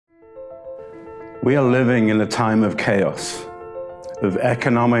We are living in a time of chaos, of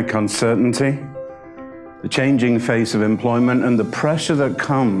economic uncertainty, the changing face of employment, and the pressure that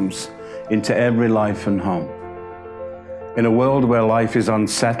comes into every life and home. In a world where life is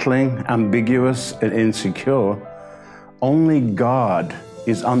unsettling, ambiguous, and insecure, only God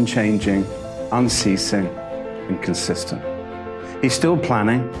is unchanging, unceasing, and consistent. He's still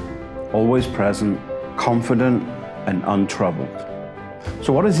planning, always present, confident, and untroubled.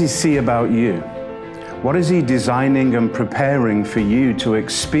 So what does He see about you? What is He designing and preparing for you to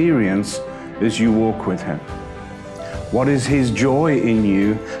experience as you walk with Him? What is His joy in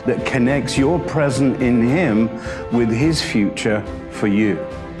you that connects your present in Him with His future for you?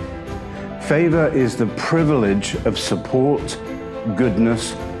 Favor is the privilege of support,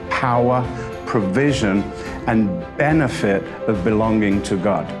 goodness, power, provision, and benefit of belonging to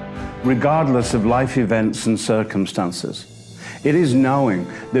God, regardless of life events and circumstances. It is knowing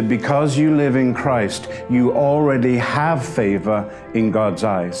that because you live in Christ, you already have favor in God's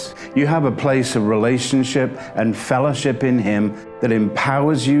eyes. You have a place of relationship and fellowship in Him that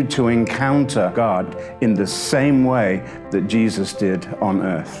empowers you to encounter God in the same way that Jesus did on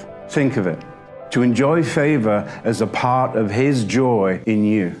earth. Think of it, to enjoy favor as a part of His joy in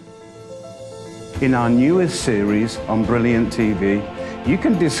you. In our newest series on BrilliantTV, you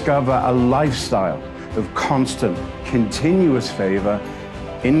can discover a lifestyle of constant, continuous favor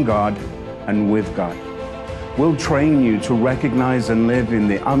in God and with God. We'll train you to recognize and live in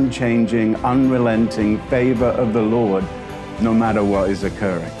the unchanging, unrelenting favor of the Lord, no matter what is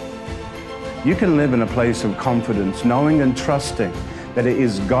occurring. You can live in a place of confidence, knowing and trusting that it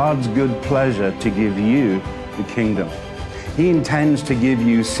is God's good pleasure to give you the kingdom. He intends to give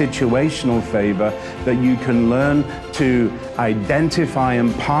you situational favor that you can learn to identify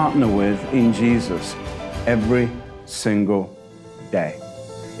and partner with in Jesus every single day.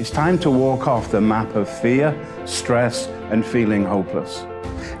 It's time to walk off the map of fear, stress, and feeling hopeless,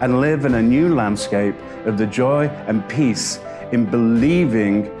 and live in a new landscape of the joy and peace in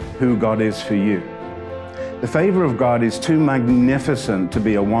believing who God is for you. The favor of God is too magnificent to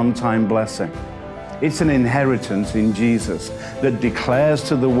be a one-time blessing. It's an inheritance in Jesus that declares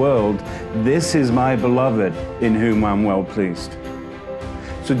to the world, "This is my beloved in whom I'm well pleased."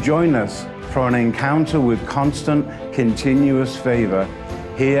 So join us for an encounter with constant, continuous favor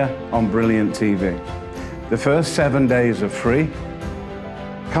here on BrilliantTV. The first 7 days are free.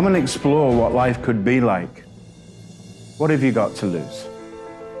 Come and explore what life could be like. What have you got to lose?